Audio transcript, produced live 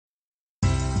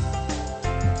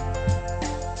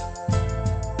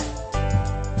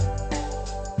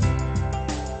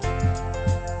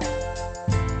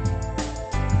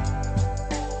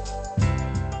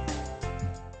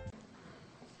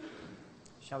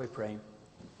Shall we pray?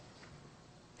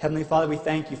 Heavenly Father, we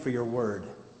thank you for your word.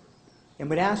 And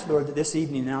we'd ask, Lord, that this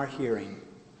evening in our hearing,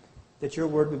 that your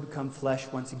word would become flesh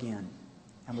once again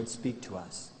and would speak to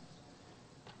us.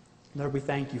 Lord, we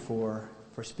thank you for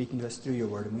speaking to us through your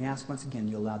word. And we ask once again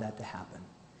you allow that to happen.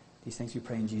 These things we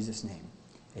pray in Jesus' name.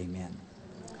 Amen.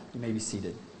 You may be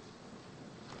seated.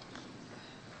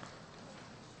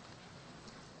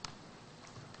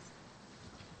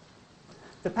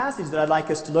 The passage that I'd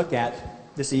like us to look at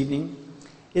this evening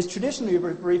is traditionally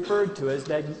referred to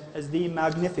as the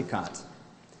Magnificat.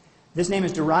 This name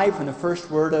is derived from the first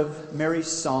word of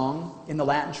Mary's song in the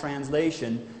Latin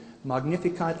translation,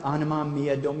 Magnificat anima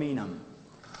mea Dominum.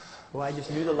 Well, I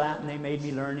just knew the Latin they made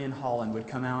me learn in Holland would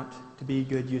come out to be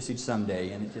good usage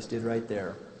someday, and it just did right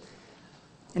there.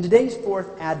 In today's fourth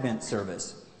Advent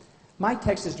service, my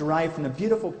text is derived from the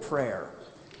beautiful prayer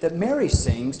that Mary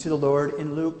sings to the Lord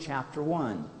in Luke chapter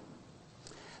 1.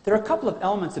 There are a couple of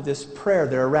elements of this prayer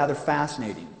that are rather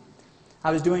fascinating. I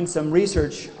was doing some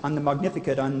research on the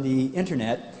Magnificat on the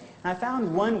internet, and I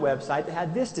found one website that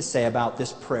had this to say about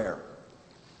this prayer.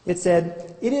 It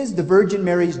said, "It is the Virgin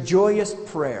Mary's joyous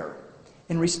prayer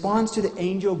in response to the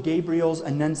angel Gabriel's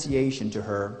annunciation to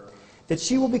her that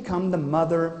she will become the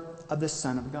mother of the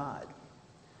Son of God."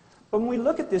 But when we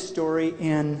look at this story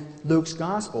in Luke's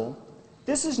Gospel,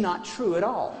 this is not true at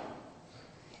all.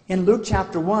 In Luke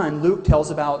chapter 1, Luke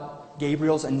tells about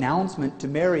Gabriel's announcement to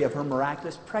Mary of her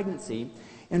miraculous pregnancy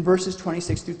in verses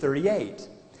 26 through 38.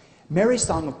 Mary's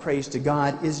song of praise to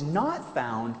God is not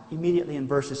found immediately in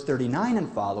verses 39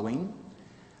 and following.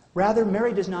 Rather,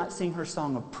 Mary does not sing her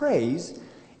song of praise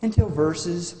until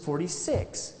verses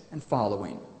 46 and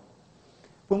following.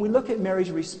 When we look at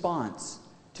Mary's response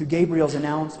to Gabriel's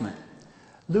announcement,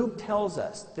 Luke tells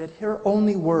us that her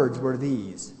only words were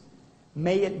these,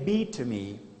 "May it be to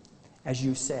me as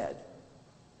you said."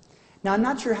 Now, I'm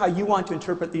not sure how you want to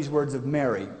interpret these words of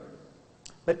Mary,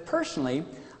 but personally,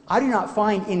 I do not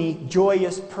find any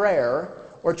joyous prayer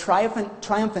or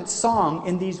triumphant song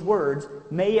in these words,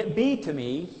 "May it be to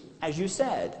me as you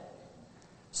said."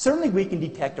 Certainly we can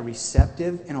detect a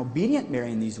receptive and obedient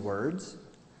Mary in these words,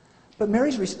 but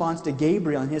Mary's response to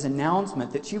Gabriel and his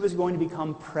announcement that she was going to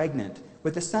become pregnant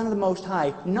with the Son of the Most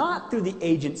High, not through the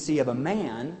agency of a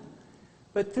man,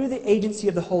 but through the agency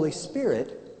of the Holy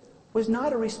Spirit, was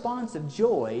not a response of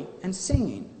joy and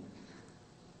singing.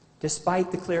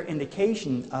 Despite the clear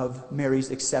indication of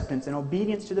Mary's acceptance and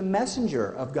obedience to the messenger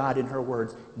of God in her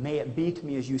words, "May it be to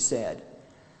me as you said,"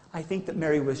 I think that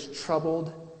Mary was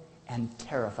troubled and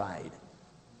terrified.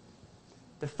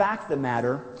 The fact of the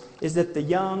matter is that the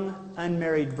young,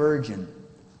 unmarried virgin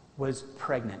was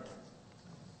pregnant.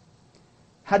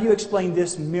 How do you explain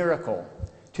this miracle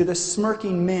to the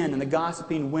smirking men and the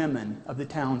gossiping women of the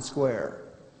town square?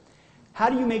 How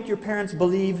do you make your parents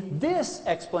believe this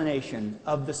explanation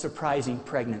of the surprising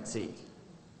pregnancy?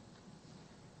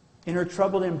 In her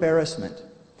troubled embarrassment,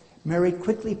 Mary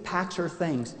quickly packs her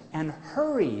things and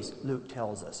hurries, Luke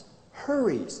tells us,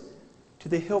 hurries to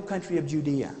the hill country of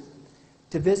Judea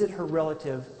to visit her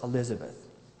relative Elizabeth.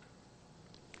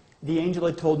 The angel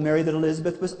had told Mary that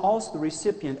Elizabeth was also the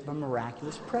recipient of a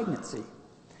miraculous pregnancy.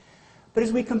 But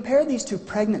as we compare these two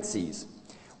pregnancies,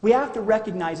 we have to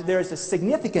recognize that there is a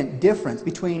significant difference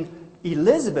between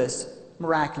Elizabeth's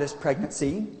miraculous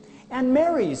pregnancy and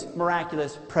Mary's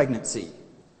miraculous pregnancy.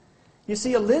 You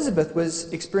see, Elizabeth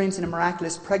was experiencing a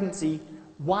miraculous pregnancy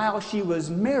while she was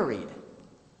married.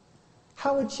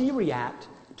 How would she react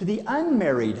to the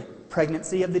unmarried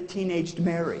pregnancy of the teenaged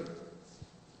Mary?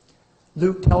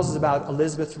 Luke tells us about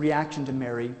Elizabeth's reaction to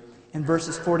Mary in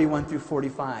verses 41 through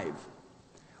 45.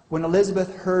 When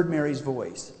Elizabeth heard Mary's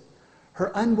voice,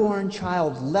 her unborn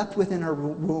child leapt within her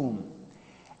womb,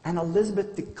 and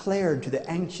Elizabeth declared to the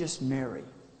anxious Mary,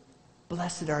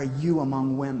 "Blessed are you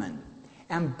among women,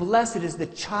 and blessed is the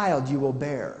child you will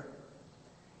bear."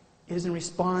 It is in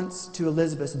response to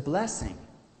Elizabeth's blessing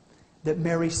that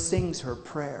Mary sings her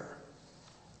prayer.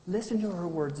 Listen to her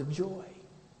words of joy.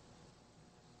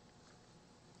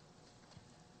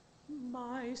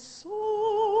 My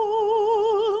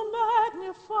soul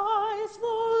magnifies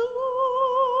the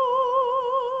Lord.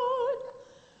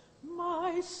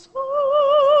 My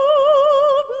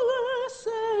soul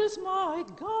blesses my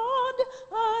God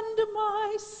and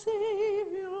my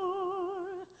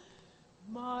Savior.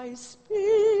 My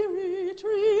spirit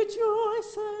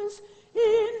rejoices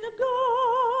in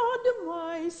God,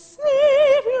 my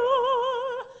Savior.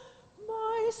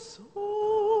 My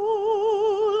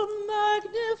soul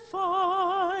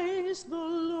magnifies the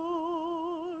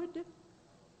Lord.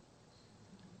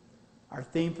 Our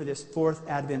theme for this fourth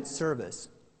Advent service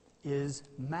is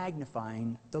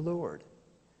magnifying the Lord.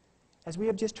 As we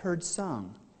have just heard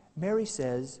sung, Mary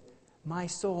says, "My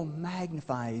soul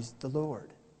magnifies the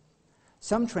Lord."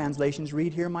 Some translations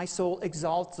read here, "My soul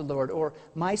exalts the Lord," or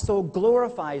 "My soul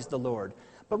glorifies the Lord."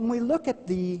 But when we look at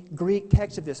the Greek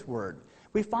text of this word,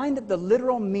 we find that the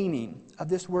literal meaning of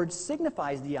this word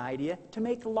signifies the idea to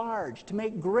make large, to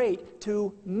make great,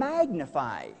 to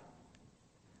magnify.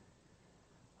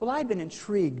 Well, I've been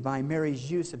intrigued by Mary's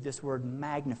use of this word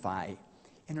magnify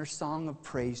in her song of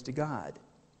praise to God.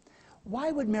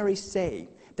 Why would Mary say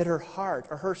that her heart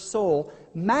or her soul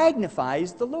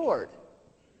magnifies the Lord?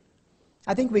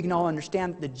 I think we can all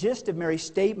understand that the gist of Mary's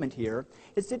statement here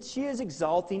is that she is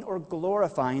exalting or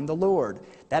glorifying the Lord.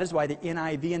 That is why the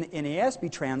NIV and the NASB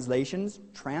translations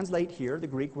translate here the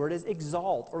Greek word as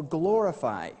exalt or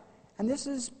glorify. And this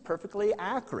is perfectly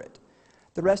accurate.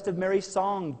 The rest of Mary's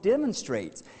song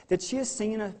demonstrates that she is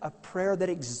singing a prayer that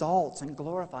exalts and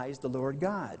glorifies the Lord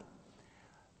God.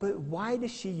 But why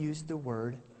does she use the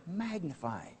word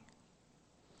magnify?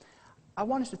 I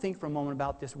want us to think for a moment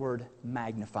about this word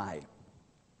magnify.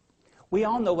 We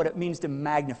all know what it means to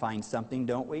magnify something,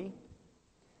 don't we?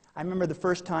 I remember the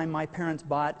first time my parents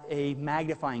bought a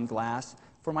magnifying glass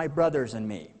for my brothers and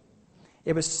me.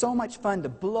 It was so much fun to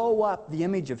blow up the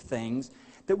image of things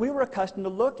that we were accustomed to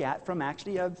look at from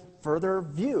actually a further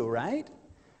view, right?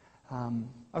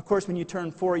 Of course, when you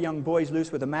turn 4 young boys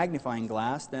loose with a magnifying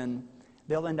glass, then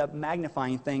they'll end up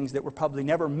magnifying things that were probably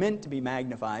never meant to be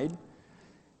magnified.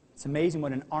 It's amazing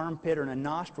what an armpit or a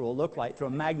nostril will look like through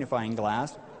a magnifying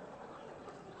glass.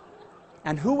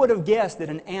 And who would have guessed that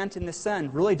an ant in the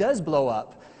sun really does blow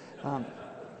up?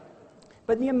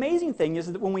 But the amazing thing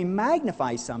is that when we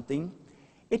magnify something,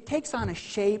 it takes on a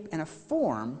shape and a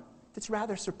form that's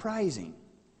rather surprising.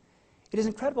 It is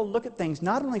incredible to look at things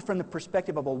not only from the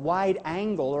perspective of a wide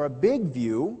angle or a big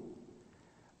view,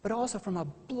 but also from a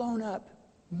blown-up,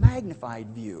 magnified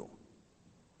view.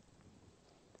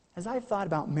 As I've thought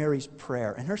about Mary's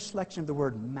prayer and her selection of the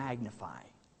word magnify,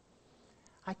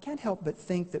 I can't help but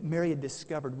think that Mary had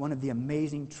discovered one of the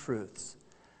amazing truths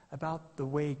about the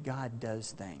way God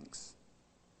does things.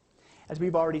 As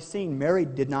we've already seen, Mary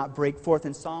did not break forth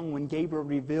in song when Gabriel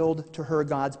revealed to her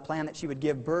God's plan that she would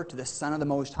give birth to the Son of the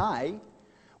Most High.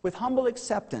 With humble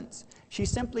acceptance, she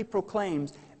simply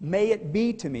proclaims, "May it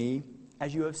be to me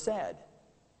as you have said."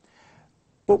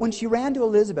 But when she ran to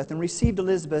Elizabeth and received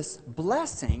Elizabeth's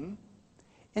blessing,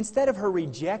 instead of her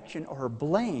rejection or her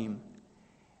blame,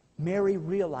 Mary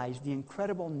realized the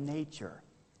incredible nature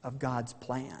of God's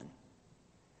plan.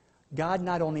 God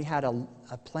not only had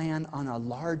a plan on a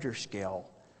larger scale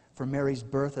for Mary's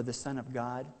birth of the Son of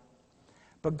God,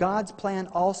 but God's plan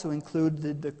also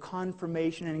included the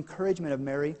confirmation and encouragement of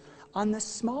Mary on the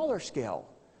smaller scale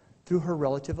through her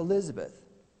relative Elizabeth.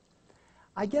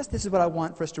 I guess this is what I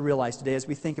want for us to realize today as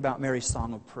we think about Mary's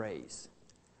song of praise.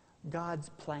 God's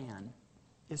plan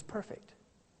is perfect.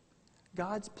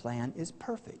 God's plan is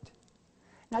perfect.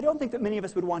 Now, I don't think that many of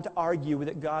us would want to argue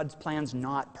that God's plan's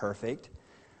not perfect.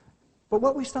 But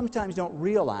what we sometimes don't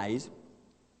realize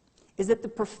is that the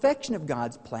perfection of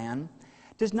God's plan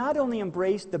does not only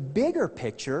embrace the bigger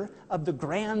picture of the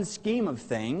grand scheme of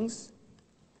things,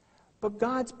 but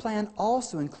God's plan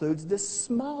also includes the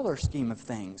smaller scheme of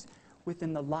things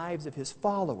within the lives of His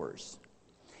followers.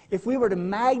 If we were to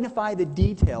magnify the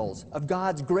details of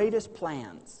God's greatest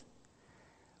plans,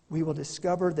 we will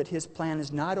discover that His plan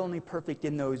is not only perfect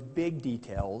in those big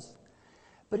details,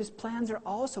 but His plans are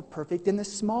also perfect in the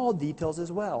small details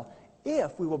as well,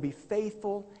 if we will be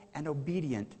faithful and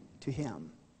obedient to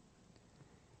Him.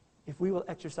 If we will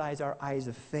exercise our eyes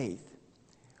of faith,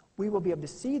 we will be able to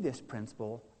see this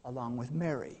principle along with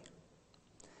Mary.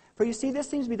 For you see, this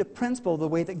seems to be the principle of the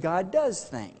way that God does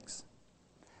things.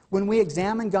 When we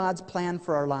examine God's plan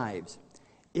for our lives,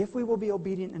 if we will be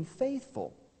obedient and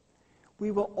faithful,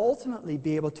 we will ultimately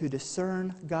be able to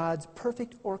discern God's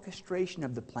perfect orchestration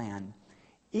of the plan,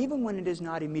 even when it is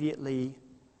not immediately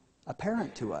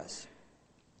apparent to us.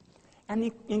 And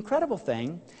the incredible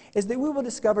thing is that we will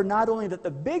discover not only that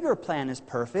the bigger plan is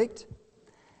perfect,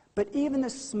 but even the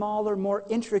smaller, more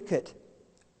intricate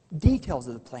details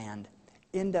of the plan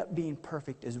end up being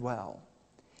perfect as well.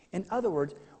 In other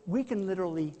words, we can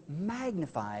literally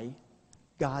magnify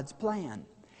God's plan.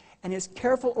 And His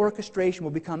careful orchestration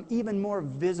will become even more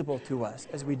visible to us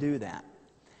as we do that.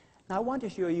 Now, I want to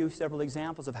show you several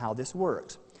examples of how this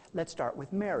works. Let's start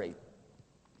with Mary.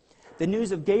 The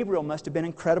news of Gabriel must have been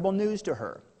incredible news to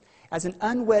her. As an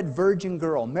unwed virgin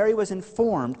girl, Mary was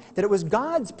informed that it was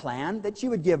God's plan that she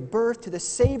would give birth to the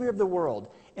Savior of the world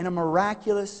in a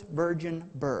miraculous virgin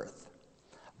birth.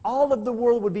 All of the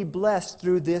world would be blessed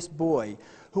through this boy,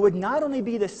 who would not only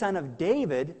be the son of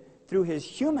David through his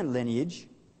human lineage,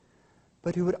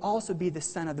 but who would also be the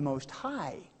Son of the Most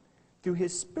High through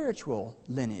his spiritual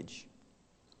lineage.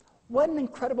 What an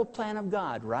incredible plan of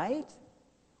God, right?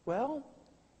 Well,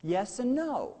 yes and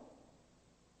no.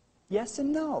 Yes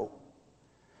and no.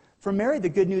 For Mary, the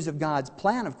good news of God's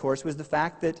plan, of course, was the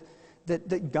fact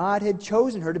that God had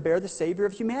chosen her to bear the Savior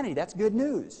of humanity. That's good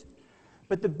news.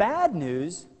 But the bad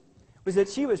news was that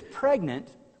she was pregnant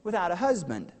without a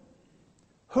husband.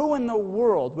 Who in the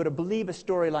world would have believed a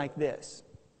story like this?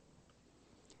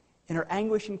 In her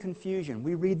anguish and confusion,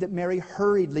 we read that Mary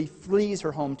hurriedly flees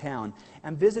her hometown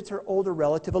and visits her older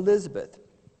relative Elizabeth.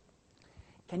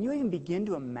 Can you even begin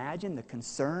to imagine the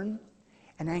concern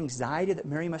and anxiety that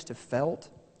Mary must have felt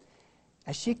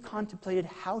as she contemplated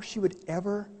how she would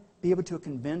ever be able to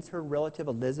convince her relative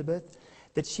Elizabeth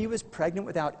that she was pregnant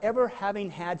without ever having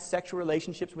had sexual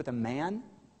relationships with a man?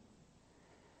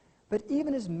 But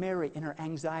even as Mary, in her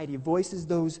anxiety, voices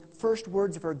those first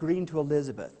words of her greeting to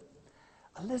Elizabeth,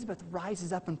 Elizabeth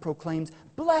rises up and proclaims,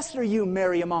 "Blessed are you,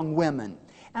 Mary, among women,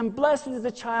 and blessed is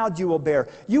the child you will bear.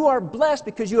 You are blessed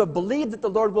because you have believed that the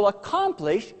Lord will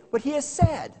accomplish what he has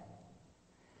said."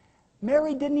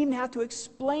 Mary didn't even have to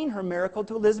explain her miracle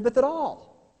to Elizabeth at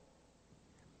all.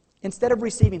 Instead of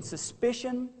receiving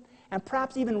suspicion and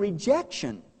perhaps even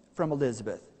rejection from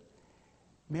Elizabeth,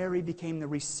 Mary became the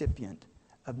recipient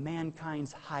of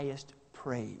mankind's highest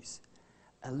praise.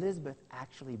 Elizabeth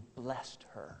actually blessed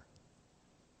her.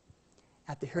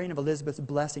 At the hearing of Elizabeth's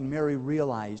blessing, Mary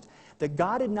realized that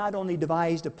God had not only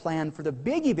devised a plan for the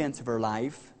big events of her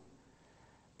life,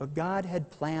 but God had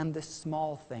planned the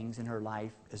small things in her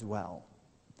life as well.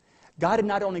 God had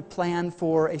not only planned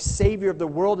for a Savior of the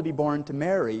world to be born to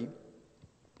Mary,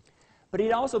 but he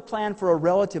had also planned for a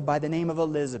relative by the name of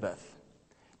Elizabeth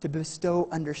to bestow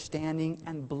understanding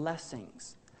and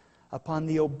blessings upon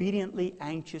the obediently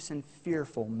anxious and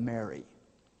fearful Mary.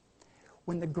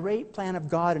 When the great plan of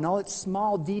God in all its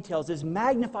small details is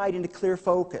magnified into clear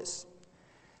focus,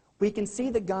 we can see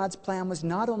that God's plan was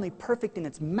not only perfect in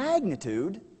its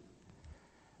magnitude,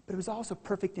 but it was also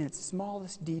perfect in its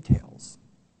smallest details.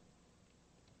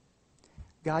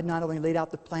 God not only laid out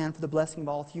the plan for the blessing of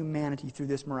all humanity through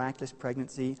this miraculous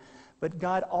pregnancy, but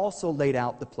God also laid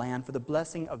out the plan for the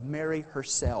blessing of Mary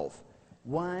herself,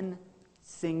 one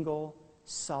single,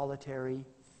 solitary,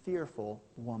 fearful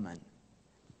woman.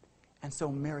 And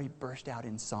so Mary burst out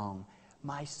in song,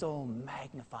 "My soul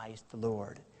magnifies the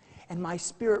Lord, and my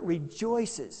spirit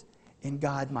rejoices in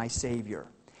God my Savior."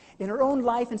 In her own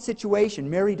life and situation,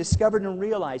 Mary discovered and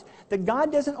realized that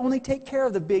God doesn't only take care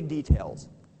of the big details,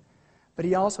 but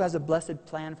he also has a blessed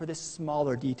plan for the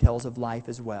smaller details of life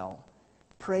as well.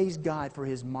 Praise God for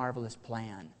his marvelous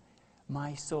plan.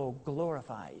 My soul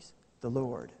glorifies the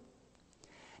Lord.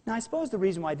 Now, I suppose the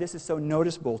reason why this is so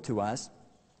noticeable to us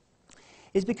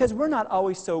is because we're not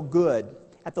always so good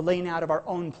at the laying out of our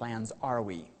own plans, are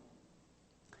we?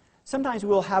 Sometimes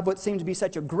we'll have what seems to be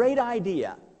such a great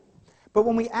idea, but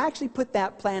when we actually put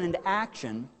that plan into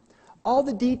action, all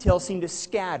the details seem to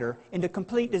scatter into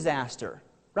complete disaster.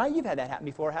 Right? You've had that happen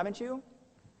before, haven't you?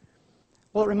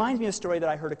 Well, it reminds me of a story that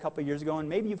I heard a couple of years ago, and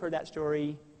maybe you've heard that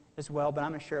story as well, but I'm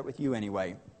going to share it with you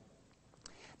anyway.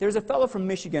 There's a fellow from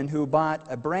Michigan who bought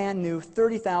a brand new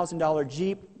 $30,000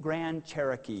 Jeep Grand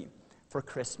Cherokee for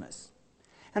Christmas.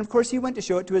 And of course, he went to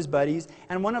show it to his buddies,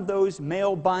 and one of those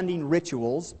male bonding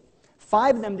rituals,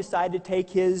 5 of them decided to take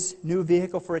his new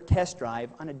vehicle for a test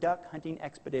drive on a duck hunting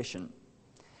expedition.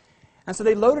 And so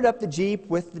they loaded up the Jeep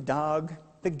with the dog,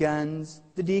 the guns,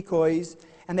 the decoys,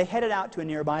 and they headed out to a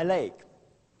nearby lake.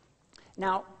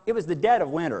 Now, it was the dead of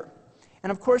winter,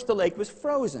 and of course the lake was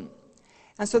frozen.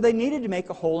 And so they needed to make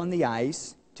a hole in the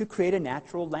ice to create a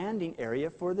natural landing area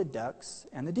for the ducks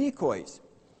and the decoys.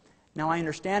 Now, I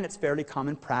understand it's fairly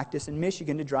common practice in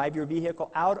Michigan to drive your vehicle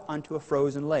out onto a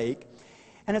frozen lake,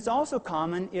 and it's also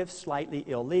common, if slightly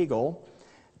illegal,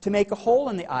 to make a hole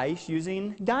in the ice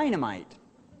using dynamite.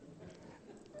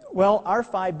 Well, our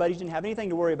 5 buddies didn't have anything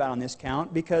to worry about on this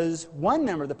count because one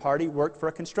member of the party worked for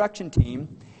a construction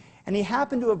team, and he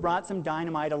happened to have brought some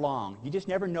dynamite along. You just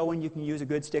never know when you can use a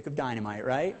good stick of dynamite,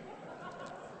 right?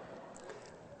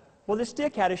 Well, the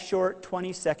stick had a short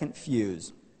 20-second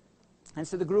fuse, and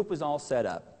so the group was all set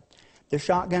up. Their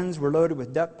shotguns were loaded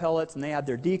with duck pellets, and they had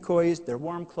their decoys, their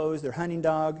warm clothes, their hunting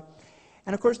dog.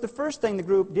 And of course, the first thing the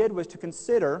group did was to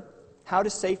consider how to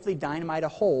safely dynamite a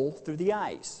hole through the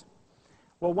ice.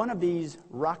 Well, one of these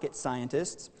rocket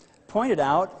scientists pointed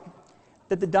out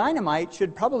that the dynamite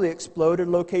should probably explode at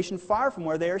a location far from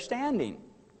where they are standing.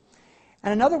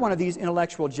 And another one of these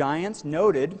intellectual giants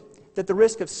noted that the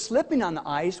risk of slipping on the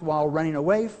ice while running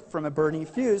away from a burning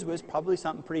fuse was probably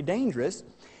something pretty dangerous.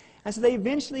 And so they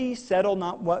eventually settled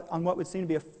on what would seem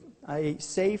to be a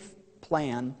safe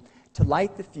plan to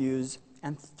light the fuse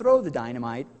and throw the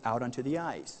dynamite out onto the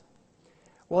ice.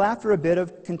 Well, after a bit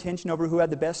of contention over who had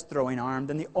the best throwing arm,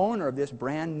 then the owner of this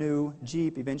brand new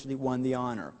Jeep eventually won the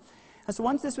honor. And so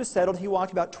once this was settled, he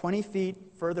walked about 20 feet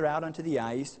further out onto the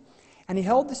ice, and he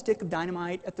held the stick of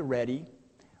dynamite at the ready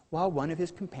while one of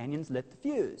his companions lit the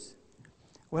fuse.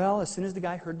 Well, as soon as the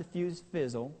guy heard the fuse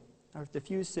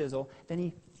sizzle, then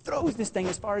he throws this thing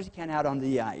as far as he can out onto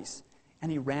the ice,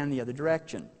 and he ran the other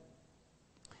direction.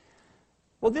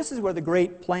 Well, this is where the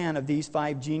great plan of these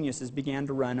 5 geniuses began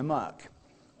to run amok.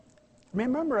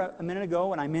 Remember a minute ago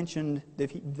when I mentioned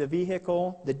the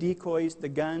vehicle, the decoys, the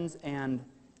guns, and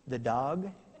the dog?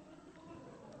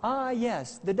 Ah,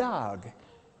 yes, the dog.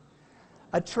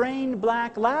 A trained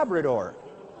black Labrador.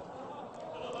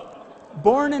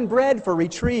 Born and bred for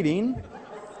retrieving,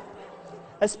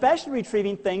 especially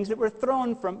retrieving things that were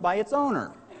thrown by its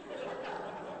owner.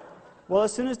 Well,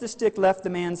 as soon as the stick left the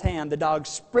man's hand, the dog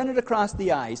sprinted across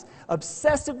the ice,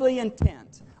 obsessively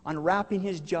intent on wrapping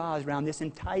his jaws around this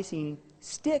enticing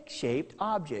stick-shaped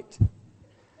object.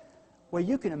 Well,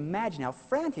 you can imagine how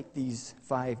frantic these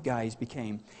 5 guys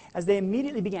became as they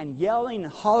immediately began yelling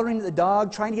and hollering at the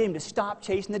dog, trying to get him to stop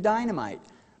chasing the dynamite.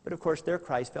 But of course, their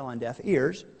cries fell on deaf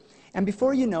ears. And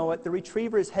before you know it, the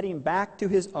retriever is heading back to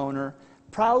his owner,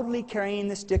 proudly carrying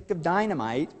the stick of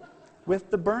dynamite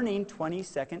with the burning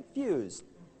 20-second fuse.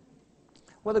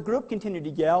 Well, the group continued to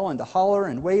yell and to holler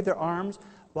and wave their arms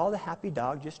while the happy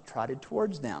dog just trotted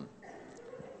towards them.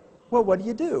 Well, what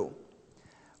do?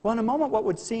 Well, in a moment what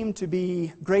would seem to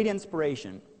be great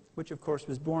inspiration, which of course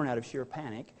was born out of sheer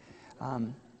panic,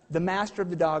 the master of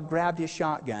the dog grabbed his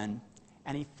shotgun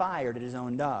and he fired at his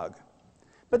own dog.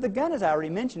 But the gun, as I already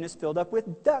mentioned, is filled up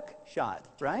with duck shot,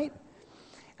 right?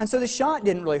 And so the shot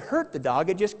didn't really hurt the dog,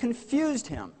 it just confused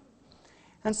him.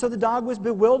 And so the dog was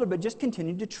bewildered, but just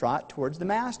continued to trot towards the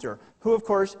master, who, of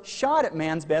course, shot at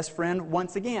man's best friend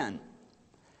once again.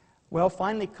 Well,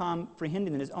 finally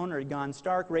comprehending that his owner had gone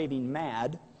stark raving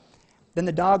mad, then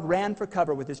the dog ran for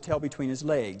cover with his tail between his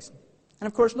legs. And,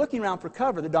 of course, looking around for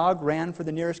cover, the dog ran for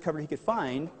the nearest cover he could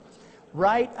find,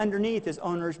 right underneath his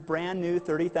owner's brand new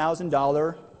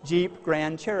 $30,000 Jeep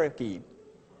Grand Cherokee.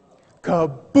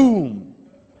 Kaboom!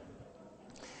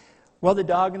 Well, the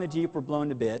dog and the Jeep were blown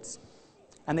to bits,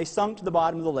 and they sunk to the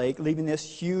bottom of the lake, leaving this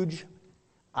huge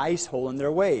ice hole in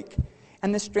their wake.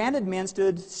 And the stranded men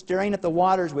stood staring at the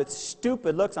waters with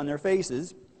stupid looks on their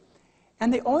faces,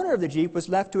 and the owner of the Jeep was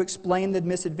left to explain the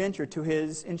misadventure to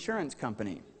his insurance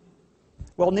company.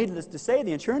 Well, needless to say,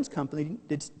 the insurance company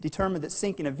determined that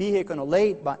sinking a vehicle in a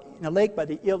lake by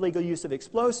the illegal use of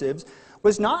explosives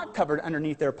was not covered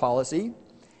underneath their policy,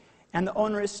 and the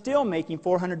owner is still making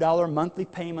 $400 monthly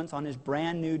payments on his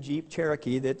brand new Jeep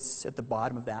Cherokee that's at the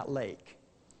bottom of that lake.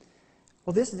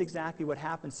 Well, this is exactly what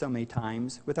happens so many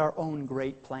times with our own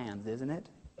great plans, isn't it?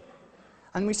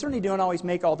 And we certainly don't always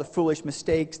make all the foolish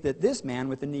mistakes that this man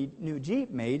with the new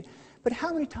Jeep made, but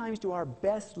how many times do our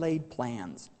best laid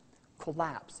plans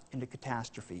collapse into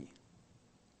catastrophe?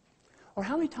 Or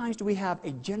how many times do we have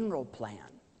a general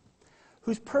plan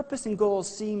whose purpose and goals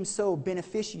seem so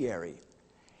beneficiary,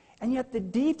 and yet the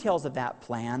details of that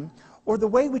plan, or the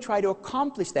way we try to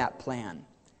accomplish that plan,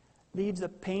 leaves a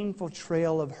painful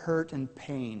trail of hurt and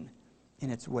pain in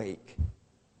its wake?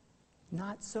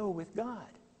 Not so with God.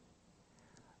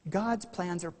 God's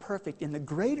plans are perfect in the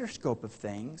greater scope of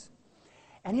things,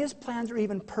 and His plans are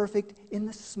even perfect in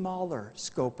the smaller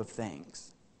scope of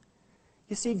things.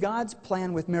 You see, God's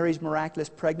plan with Mary's miraculous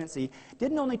pregnancy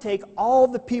didn't only take all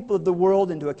the people of the world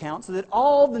into account so that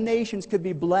all the nations could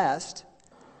be blessed,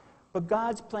 but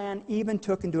God's plan even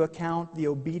took into account the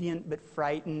obedient but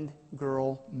frightened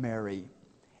girl Mary.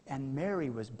 And Mary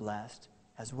was blessed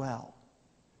as well.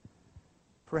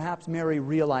 Perhaps Mary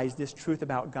realized this truth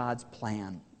about God's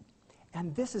plan.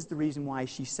 And this is the reason why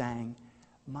she sang,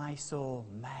 "My soul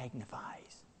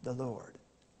magnifies the Lord."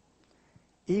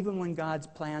 Even when God's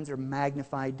plans are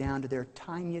magnified down to their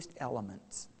tiniest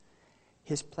elements,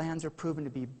 His plans are proven to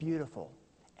be beautiful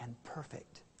and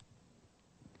perfect.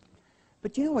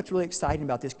 But you know what's really exciting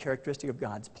about this characteristic of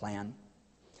God's plan?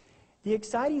 The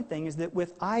exciting thing is that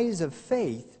with eyes of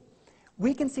faith,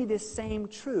 we can see this same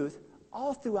truth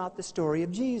all throughout the story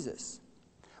of Jesus.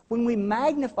 When we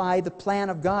magnify the plan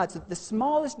of God so that the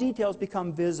smallest details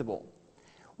become visible,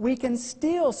 we can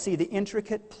still see the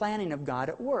intricate planning of God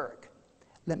at work.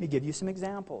 Let me give you some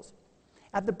examples.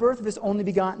 At the birth of His only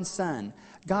begotten Son,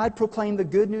 God proclaimed the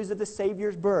good news of the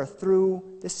Savior's birth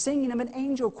through the singing of an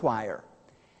angel choir.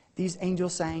 These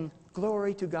angels sang,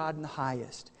 "Glory to God in the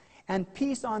highest, and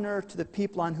peace on earth to the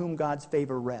people on whom God's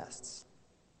favor rests.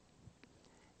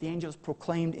 The angels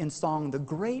proclaimed in song the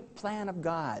great plan of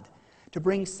God to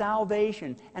bring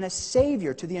salvation and a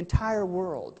Savior to the entire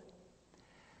world.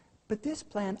 But this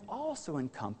plan also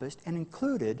encompassed and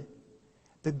included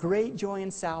the great joy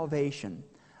and salvation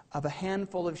of a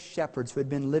handful of shepherds who had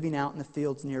been living out in the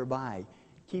fields nearby,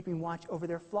 keeping watch over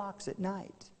their flocks at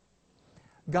night.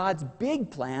 God's big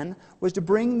plan was to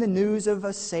bring the news of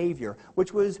a Savior,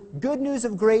 which was good news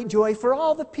of great joy for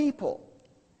all the people.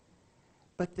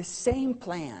 But the same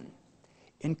plan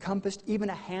encompassed even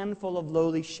a handful of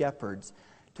lowly shepherds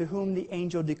to whom the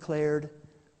angel declared,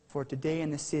 "For today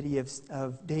in the city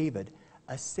of David,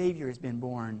 a Savior has been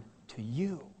born to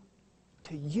you.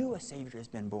 To you a Savior has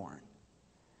been born."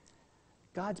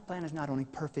 God's plan is not only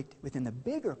perfect within the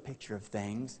bigger picture of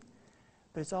things,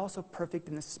 but it's also perfect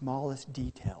in the smallest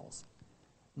details.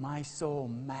 My soul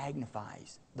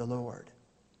magnifies the Lord.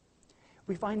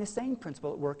 We find the same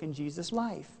principle at work in Jesus'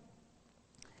 life.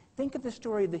 Think of the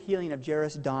story of the healing of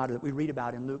Jairus' daughter that we read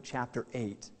about in Luke chapter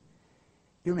 8.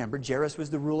 You remember, Jairus was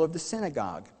the ruler of the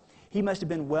synagogue. He must have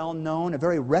been well known, a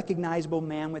very recognizable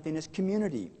man within his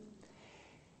community.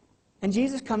 And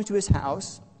Jesus comes to his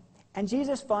house, and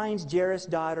Jesus finds Jairus'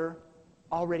 daughter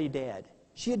already dead.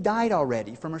 She had died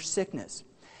already from her sickness.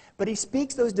 But he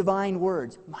speaks those divine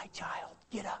words, "My child,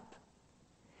 get up."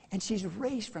 And she's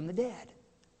raised from the dead.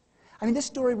 I mean, this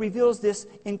story reveals this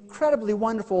incredibly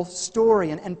wonderful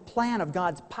story and plan of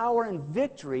God's power and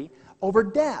victory over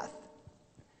death.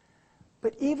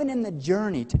 But even in the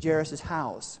journey to Jairus'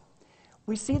 house,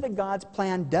 we see that God's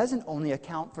plan doesn't only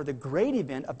account for the great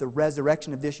event of the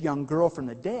resurrection of this young girl from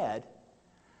the dead,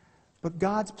 but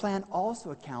God's plan also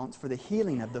accounts for the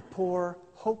healing of the poor,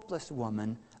 hopeless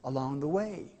woman along the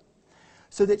way,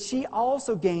 so that she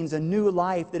also gains a new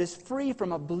life that is free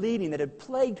from a bleeding that had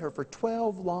plagued her for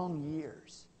 12 long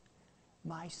years.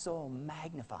 My soul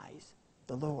magnifies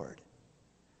the Lord.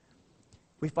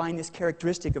 We find this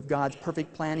characteristic of God's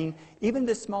perfect planning, even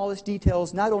the smallest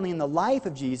details, not only in the life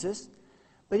of Jesus,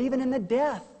 but even in the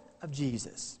death of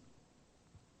Jesus.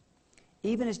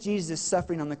 Even as Jesus is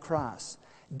suffering on the cross,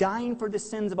 dying for the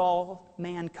sins of all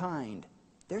mankind,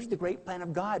 there's the great plan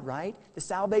of God, right? The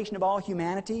salvation of all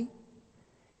humanity.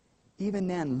 Even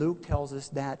then, Luke tells us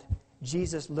that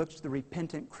Jesus looks to the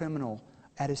repentant criminal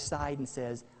at his side and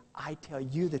says, "I tell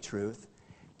you the truth,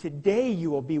 today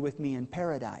you will be with me in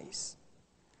paradise."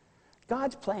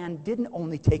 God's plan didn't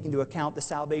only take into account the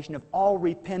salvation of all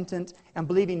repentant and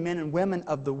believing men and women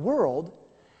of the world,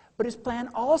 but his plan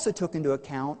also took into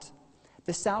account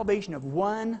the salvation of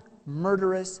one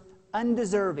murderous,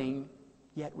 undeserving,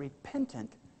 yet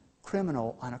repentant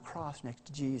criminal on a cross next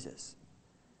to Jesus.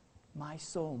 My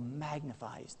soul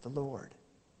magnifies the Lord.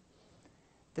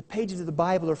 The pages of the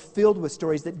Bible are filled with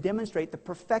stories that demonstrate the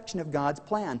perfection of God's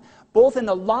plan, both in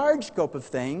the large scope of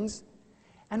things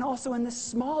and also in the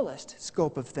smallest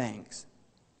scope of things.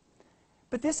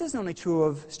 But this isn't only true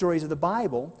of stories of the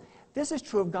Bible. This is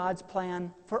true of God's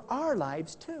plan for our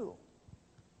lives too.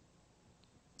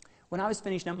 When I was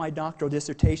finishing up my doctoral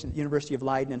dissertation at the University of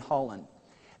Leiden in Holland,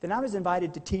 then I was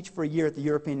invited to teach for a year at the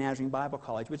European Nazarene Bible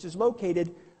College, which is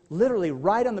located literally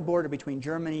right on the border between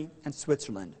Germany and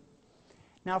Switzerland.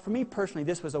 Now, for me personally,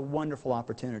 this was a wonderful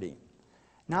opportunity.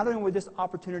 Not only would this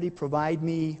opportunity provide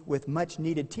me with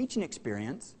much-needed teaching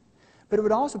experience, but it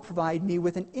would also provide me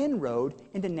with an inroad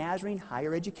into Nazarene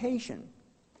higher education.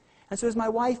 And so as my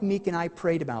wife Meek and I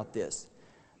prayed about this,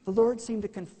 the Lord seemed to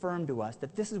confirm to us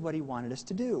that this is what He wanted us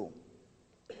to do.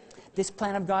 This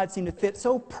plan of God seemed to fit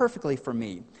so perfectly for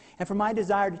me and for my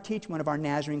desire to teach one of our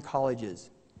Nazarene colleges.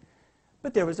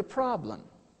 But there was a problem.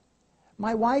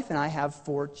 My wife and I have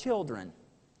 4 children,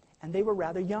 and they were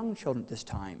rather young children at this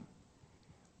time.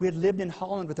 We had lived in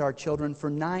Holland with our children for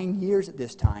 9 years at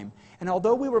this time, and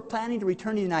although we were planning to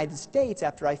return to the United States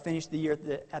after I finished the year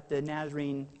at the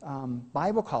Nazarene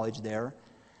Bible College there,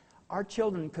 our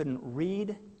children couldn't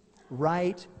read,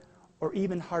 write, or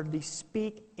even hardly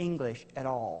speak English at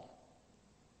all.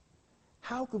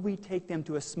 How could we take them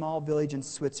to a small village in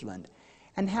Switzerland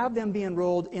and have them be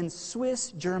enrolled in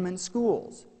Swiss German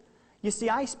schools? You see,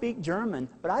 I speak German,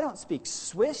 but I don't speak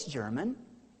Swiss German.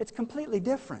 It's completely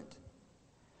different.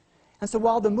 And so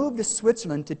while the move to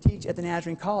Switzerland to teach at the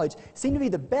Nazarene College seemed to be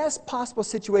the best possible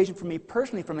situation for me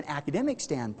personally from an academic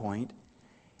standpoint,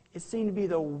 it seemed to be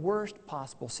the worst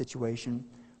possible situation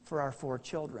for our 4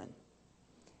 children.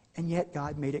 And yet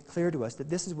God made it clear to us that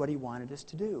this is what He wanted us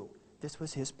to do. This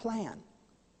was His plan.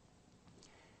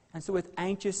 And so with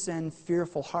anxious and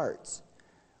fearful hearts,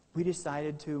 we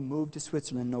decided to move to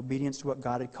Switzerland in obedience to what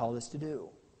God had called us to do.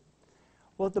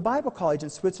 Well, at the Bible College in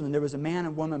Switzerland, there was a man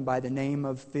and woman by the name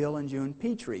of Phil and June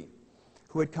Petrie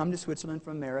who had come to Switzerland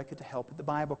from America to help at the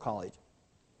Bible College.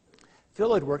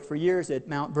 Phil had worked for years at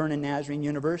Mount Vernon Nazarene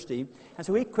University, and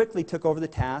so he quickly took over the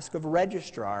task of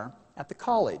registrar at the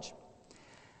college.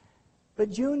 But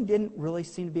June didn't really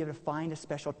seem to be able to find a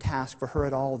special task for her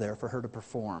at all there for her to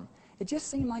perform. It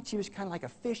just seemed like she was kind of like a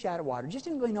fish out of water, just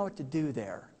didn't really know what to do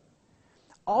there.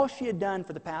 All she had done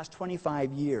for the past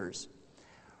 25 years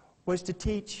was to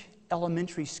teach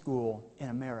elementary school in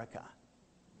America.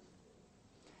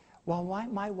 While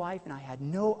my wife and I had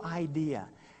no idea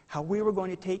how we were going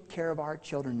to take care of our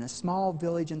children in a small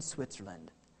village in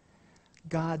Switzerland,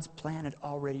 God's plan had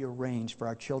already arranged for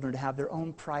our children to have their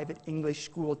own private English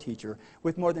school teacher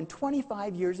with more than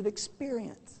 25 years of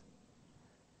experience.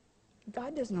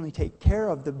 God doesn't only take care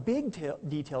of the big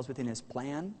details within His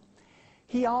plan,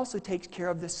 He also takes care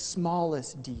of the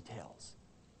smallest details.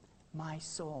 My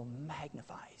soul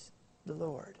magnifies the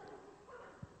Lord.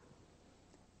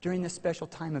 During this special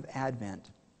time of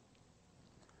Advent,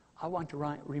 I want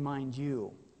to remind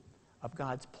you of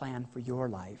God's plan for your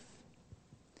life.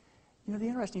 You know, the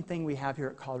interesting thing we have here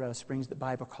at Colorado Springs, the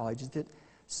Bible College, is that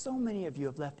so many of you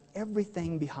have left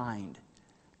everything behind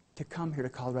to come here to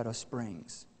Colorado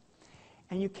Springs.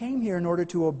 And you came here in order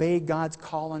to obey God's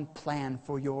call and plan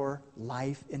for your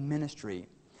life in ministry.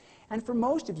 And for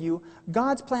most of you,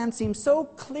 God's plan seemed so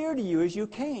clear to you as you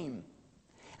came.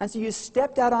 And so you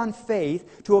stepped out on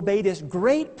faith to obey this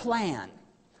great plan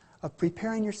of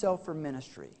preparing yourself for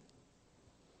ministry.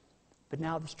 But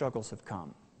now the struggles have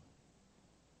come.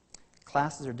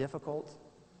 Classes are difficult.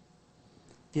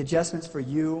 The adjustments for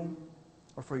you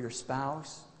or for your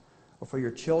spouse or for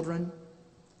your children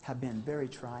have been very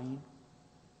trying.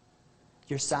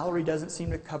 Your salary doesn't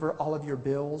seem to cover all of your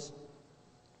bills.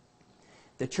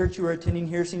 The church you are attending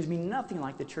here seems to be nothing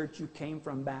like the church you came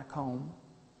from back home.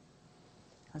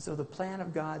 And so the plan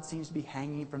of God seems to be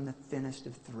hanging from the thinnest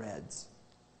of threads.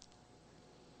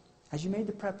 As you made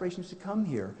the preparations to come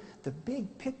here, the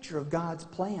big picture of God's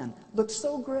plan looked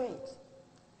so great.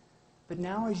 But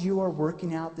now as you are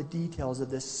working out the details of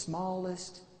the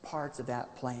smallest parts of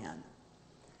that plan,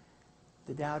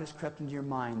 the doubt has crept into your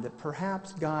mind that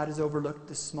perhaps God has overlooked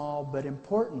the small but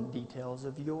important details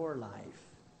of your life.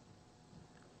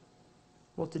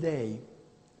 Well, today,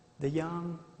 the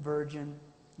young, virgin,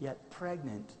 yet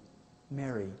pregnant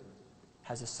Mary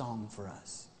has a song for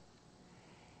us.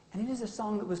 And it is a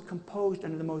song that was composed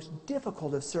under the most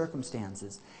difficult of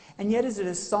circumstances. And yet it is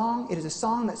a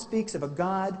song that speaks of a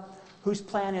God whose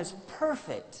plan is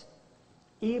perfect,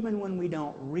 even when we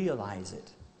don't realize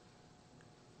it.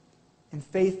 In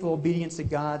faithful obedience to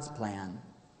God's plan,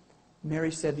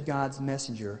 Mary said to God's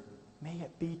messenger, "May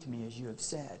it be to me as you have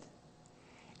said."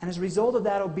 And as a result of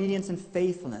that obedience and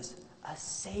faithfulness, a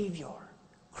Savior,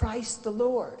 Christ the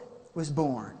Lord, was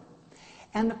born.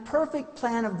 And the perfect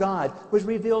plan of God was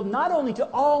revealed not only to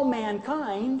all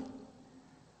mankind,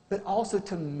 but also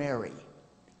to Mary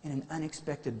in an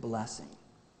unexpected blessing.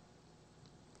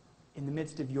 In the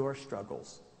midst of your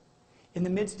struggles, in the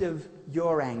midst of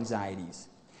your anxieties,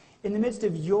 in the midst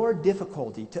of your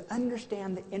difficulty to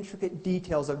understand the intricate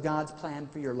details of God's plan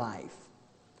for your life,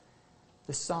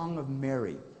 the Song of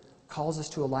Mary calls us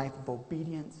to a life of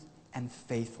obedience and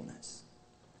faithfulness.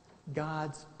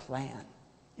 God's plan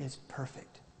is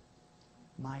perfect.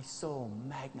 My soul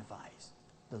magnifies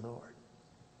the Lord.